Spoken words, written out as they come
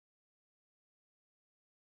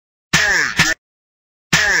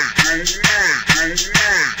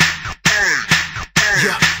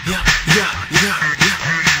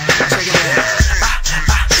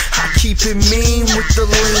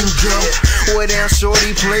it down,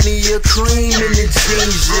 shorty, plenty of cream in the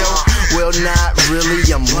jeans, yo. Well, not really,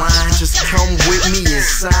 I'm lying. Just come with me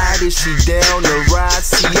inside. Is she down to ride?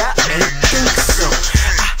 See, I ain't think so.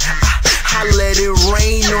 I let it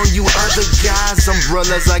rain on you other guys.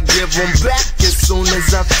 Umbrellas, I give them back as soon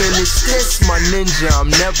as I finish this. My ninja, I'm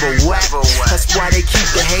never whack. That's why they keep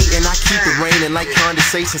the hating, I keep it raining like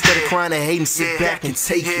condensation. Instead of crying and hating, sit back and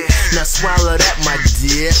take it. Now swallow that, my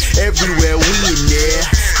dear. Everywhere we in there,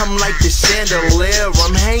 I'm like the chandelier.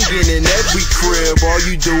 I'm hanging in every crib. All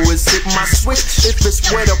you do is hit my switch. If it's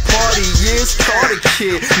where the party is, call the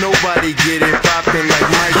kid. Nobody get it poppin' like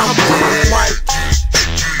Mike. I'm dead. Mike.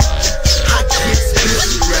 I get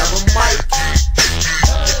busy, grab a mic.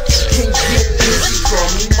 Can get busy, call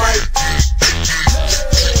me Mike.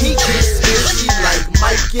 He gets busy like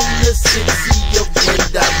Mike in the city of when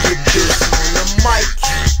I get busy on the mic.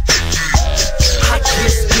 I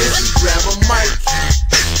get busy, grab a mic.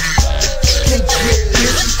 Can get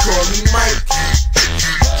busy, call me Mike.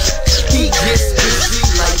 He gets busy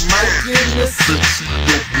like Mike in the city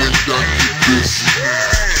of when I get busy.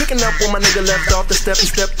 Picking up when my nigga left off the step and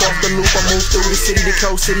stepped off the loop. I moved through the city to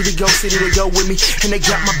coast, city to go, city to go with me. And they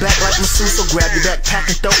got my back like masseuse, so grab your backpack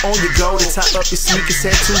and throw on your go. To top up your sneakers,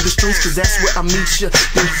 head to the streets, cause that's where I meet ya.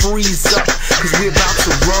 Then freeze up, cause we about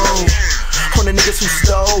to roll on the niggas who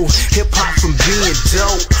stole hip-hop from being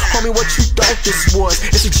dope. Homie, what you thought this was?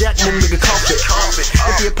 It's a jack move, nigga, cough it.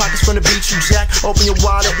 Empty your pockets from the beat, you jack. Open your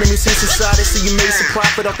wallet, let me see inside it. See you made some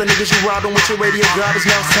profit off the niggas you robbing with your radio garbage.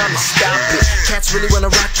 Now it's time to stop it. Cats really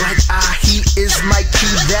wanna rock like he is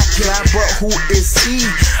Mikey, that guy, but who is he?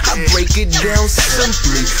 I break it down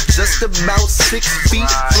simply, just about 6 feet,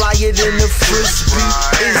 fly it in a frisbee.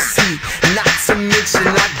 Is he? Not to mention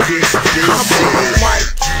I get busy. I'm Mike.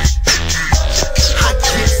 I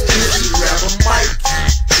get busy, grab a mic.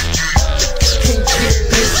 Can get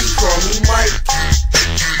busy, call me Mike.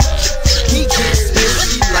 He gets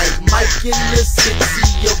busy like Mike in the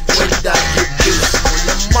city of when I get busy on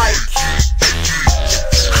the mic.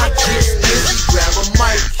 I get busy, grab a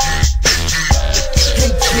mic. Can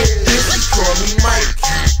get busy, call me Mike.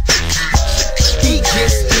 He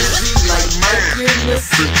gets busy like Mike in the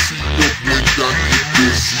city of when I